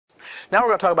Now we're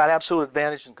going to talk about absolute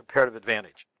advantage and comparative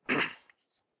advantage.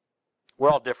 We're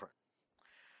all different.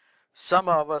 Some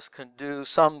of us can do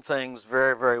some things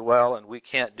very, very well, and we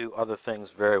can't do other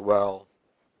things very well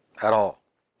at all.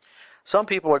 Some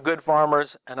people are good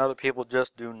farmers, and other people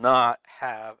just do not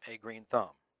have a green thumb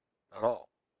at all.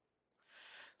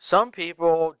 Some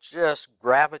people just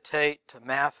gravitate to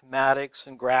mathematics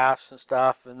and graphs and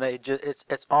stuff, and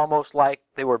it's almost like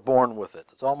they were born with it.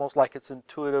 It's almost like it's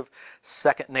intuitive,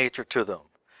 second nature to them.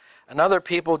 And other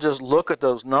people just look at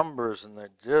those numbers and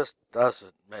it just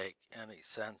doesn't make any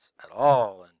sense at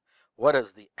all. And what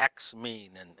does the X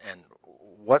mean? And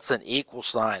what's an equal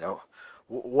sign? Oh,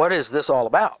 what is this all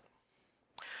about?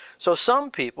 So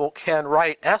some people can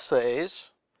write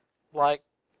essays like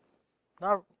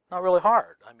not really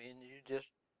hard. I mean, you just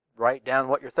write down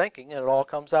what you're thinking and it all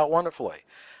comes out wonderfully.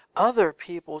 Other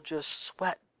people just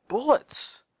sweat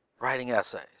bullets writing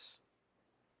essays.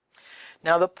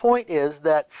 Now, the point is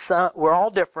that we're all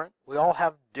different. We all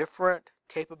have different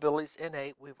capabilities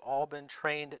innate. We've all been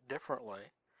trained differently.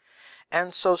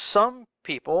 And so some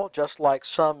people, just like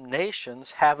some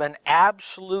nations, have an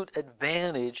absolute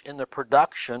advantage in the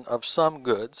production of some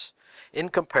goods in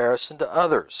comparison to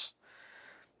others.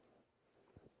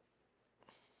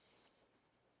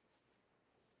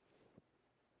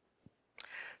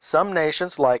 Some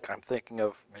nations, like I'm thinking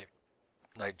of maybe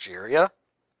Nigeria,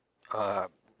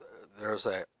 there's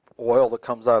a oil that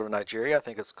comes out of Nigeria, I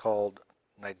think it's called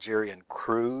Nigerian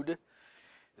crude,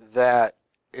 that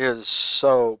is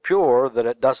so pure that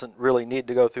it doesn't really need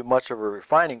to go through much of a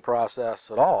refining process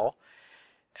at all.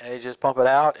 And you just pump it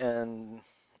out and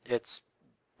it's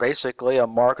basically a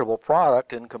marketable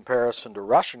product in comparison to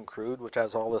Russian crude, which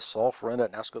has all this sulfur in it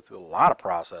and has to go through a lot of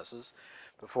processes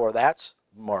before that's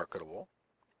marketable.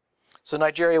 So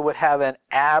Nigeria would have an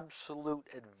absolute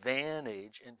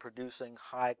advantage in producing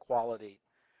high-quality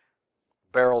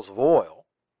barrels of oil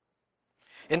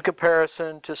in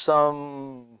comparison to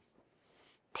some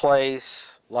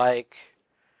place like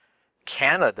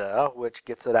Canada, which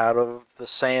gets it out of the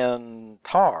sand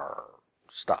tar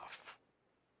stuff,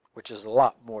 which is a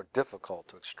lot more difficult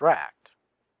to extract.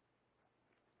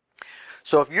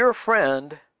 So if your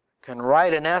friend can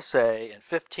write an essay in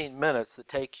 15 minutes that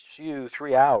takes you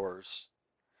 3 hours,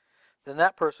 then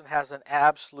that person has an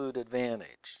absolute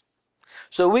advantage.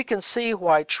 So we can see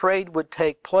why trade would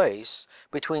take place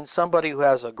between somebody who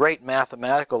has a great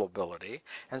mathematical ability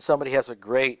and somebody who has a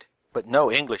great but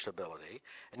no English ability,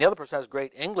 and the other person has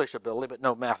great English ability but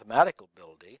no mathematical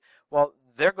ability. Well,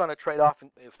 they're going to trade off.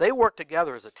 If they work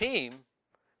together as a team,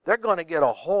 they're going to get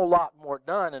a whole lot more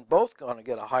done and both going to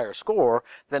get a higher score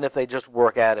than if they just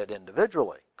work at it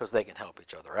individually, because they can help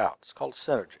each other out. It's called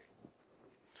synergy.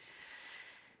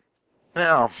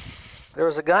 Now, there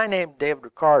was a guy named David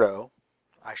Ricardo,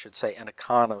 I should say an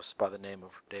economist by the name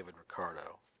of David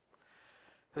Ricardo,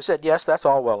 who said, yes, that's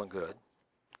all well and good.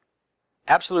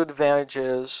 Absolute advantage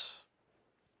is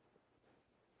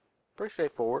pretty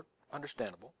straightforward,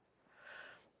 understandable.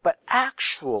 But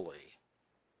actually,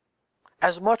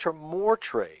 as much or more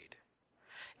trade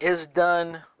is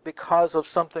done because of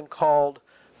something called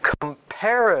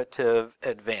comparative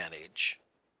advantage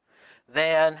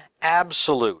than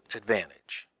absolute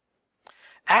advantage.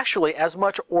 Actually, as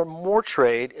much or more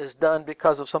trade is done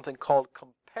because of something called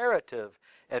comparative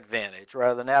advantage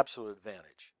rather than absolute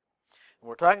advantage. When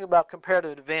we're talking about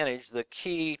comparative advantage, the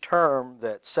key term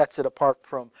that sets it apart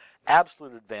from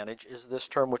absolute advantage is this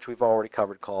term which we've already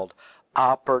covered called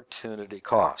opportunity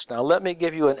cost. Now let me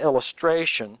give you an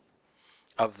illustration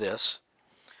of this.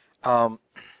 I'm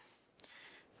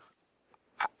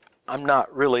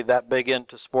not really that big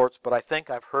into sports, but I think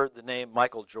I've heard the name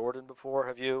Michael Jordan before.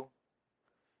 Have you?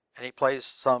 And he plays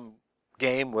some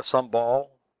game with some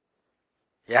ball?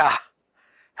 Yeah.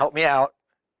 Help me out.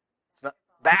 It's not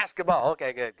basketball.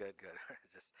 Okay, good.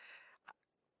 Just,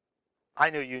 I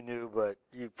knew you knew, but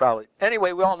you probably...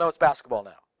 Anyway, we all know it's basketball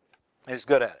now. And he's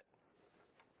good at it.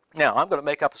 Now, I'm going to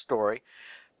make up a story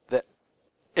that,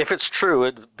 if it's true,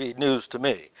 it would be news to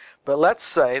me. But let's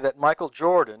say that Michael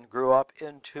Jordan grew up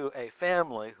into a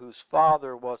family whose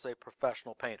father was a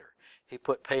professional painter. He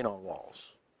put paint on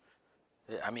walls.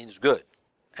 I mean, he's good.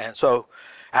 And so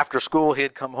after school,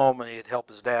 he'd come home and he'd help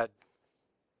his dad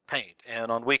paint.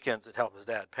 And on weekends, he'd help his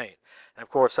dad paint. And of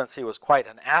course, since he was quite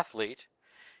an athlete,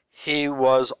 he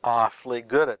was awfully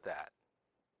good at that.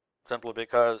 Simply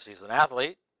because he's an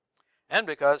athlete and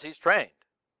because he's trained.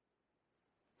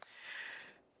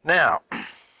 Now,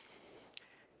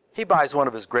 he buys one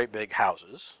of his great big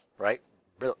houses, right?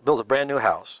 Builds a brand new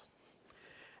house.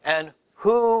 And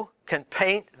who can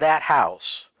paint that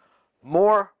house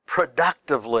more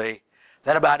productively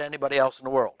than about anybody else in the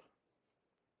world?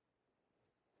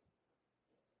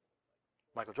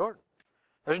 Michael Jordan.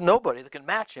 There's nobody that can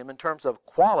match him in terms of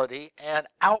quality and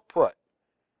output.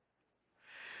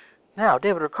 Now,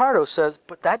 David Ricardo says,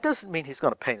 but that doesn't mean he's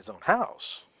going to paint his own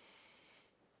house.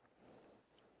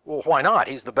 Well, why not?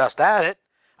 He's the best at it.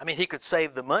 I mean, he could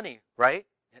save the money, right?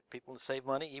 People save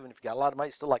money, even if you got a lot of money,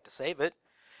 still like to save it.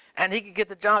 And he could get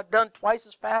the job done twice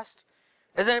as fast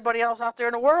as anybody else out there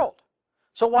in the world.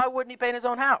 So why wouldn't he paint his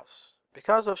own house?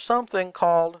 Because of something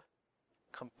called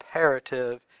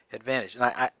comparative advantage.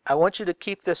 And I want you to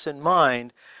keep this in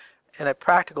mind in a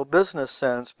practical business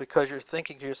sense, because you're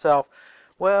thinking to yourself,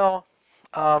 well,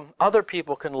 other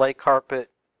people can lay carpet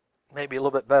maybe a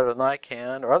little bit better than I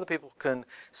can, or other people can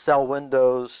sell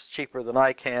windows cheaper than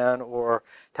I can, or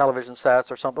television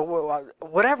sets or something.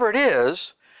 Whatever it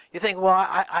is, you think, well,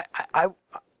 I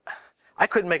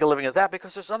couldn't make a living at that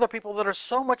because there's other people that are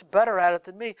so much better at it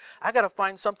than me. I got to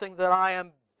find something that I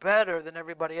am better than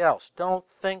everybody else. Don't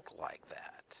think like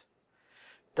that.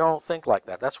 Don't think like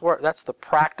that. That's the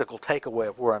practical takeaway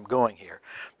of where I'm going here.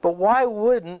 But why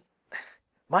wouldn't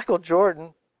Michael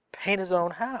Jordan paint his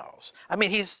own house? I mean,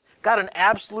 he's got an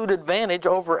absolute advantage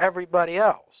over everybody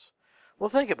else. Well,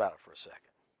 think about it for a second.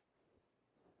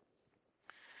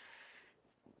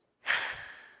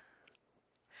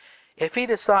 If he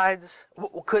decides,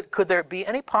 could there be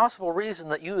any possible reason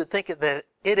that you would think that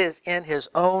it is in his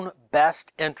own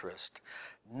best interest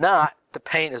not to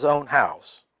paint his own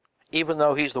house, even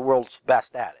though he's the world's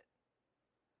best at it?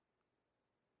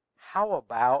 How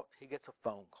about he gets a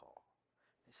phone call?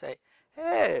 You say,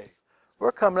 hey,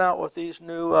 we're coming out with these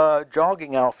new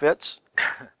jogging outfits,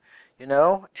 you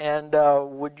know, and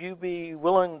would you be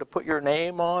willing to put your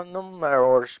name on them,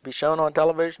 or be shown on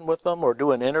television with them, or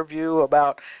do an interview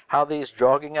about how these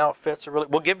jogging outfits are really,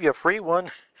 we'll give you a free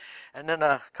one, and then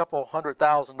a couple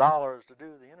 $100,000 to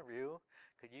do the interview.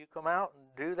 Could you come out and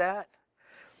do that?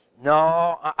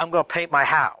 No, I'm going to paint my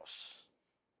house.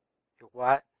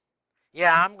 What?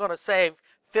 Yeah, I'm going to save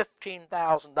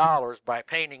 $15,000 by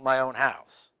painting my own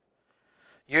house.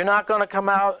 You're not going to come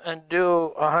out and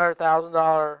do a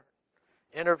 $100,000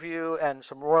 interview and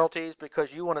some royalties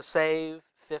because you want to save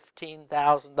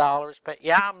 $15,000.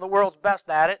 Yeah, I'm the world's best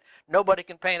at it. Nobody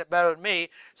can paint it better than me,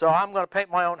 so I'm going to paint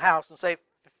my own house and save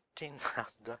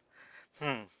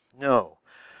 $15,000. No.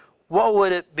 What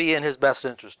would it be in his best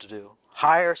interest to do?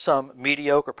 Hire some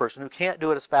mediocre person who can't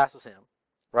do it as fast as him,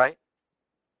 right?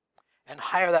 And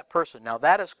hire that person. Now,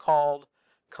 that is called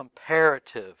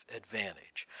comparative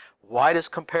advantage. Why does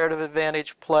comparative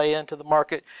advantage play into the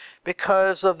market?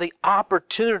 Because of the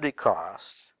opportunity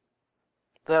costs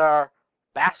that our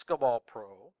basketball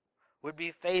pro would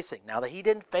be facing. Now, that he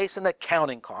didn't face an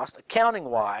accounting cost.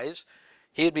 Accounting-wise,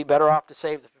 he'd be better off to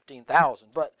save the $15,000.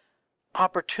 But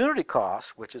opportunity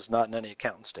cost, which is not in any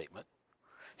accountant statement,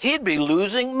 he'd be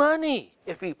losing money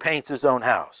if he paints his own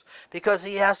house, because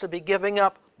he has to be giving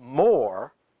up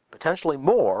more, potentially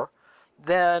more,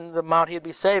 than the amount he'd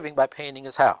be saving by painting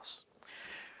his house.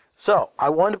 So I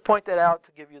wanted to point that out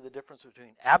to give you the difference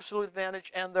between absolute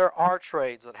advantage, and there are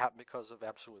trades that happen because of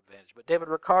absolute advantage. But David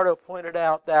Ricardo pointed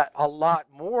out that a lot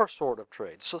more sort of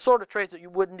trades, so sort of trades that you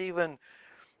wouldn't even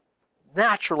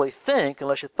naturally think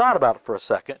unless you thought about it for a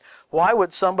second. Why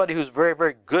would somebody who's very,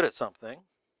 very good at something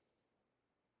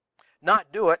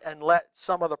not do it and let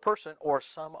some other person or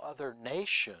some other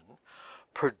nation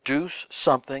produce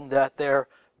something that they're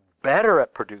better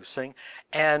at producing,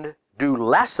 and do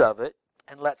less of it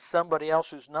and let somebody else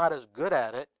who's not as good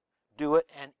at it do it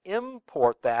and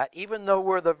import that, even though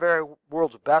we're the very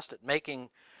world's best at making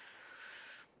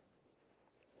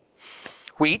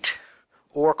wheat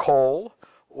or coal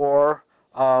or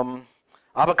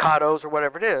avocados or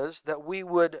whatever it is, that we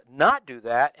would not do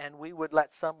that, and we would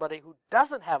let somebody who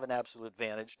doesn't have an absolute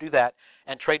advantage do that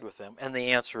and trade with them. And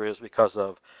the answer is because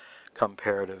of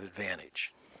comparative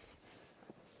advantage.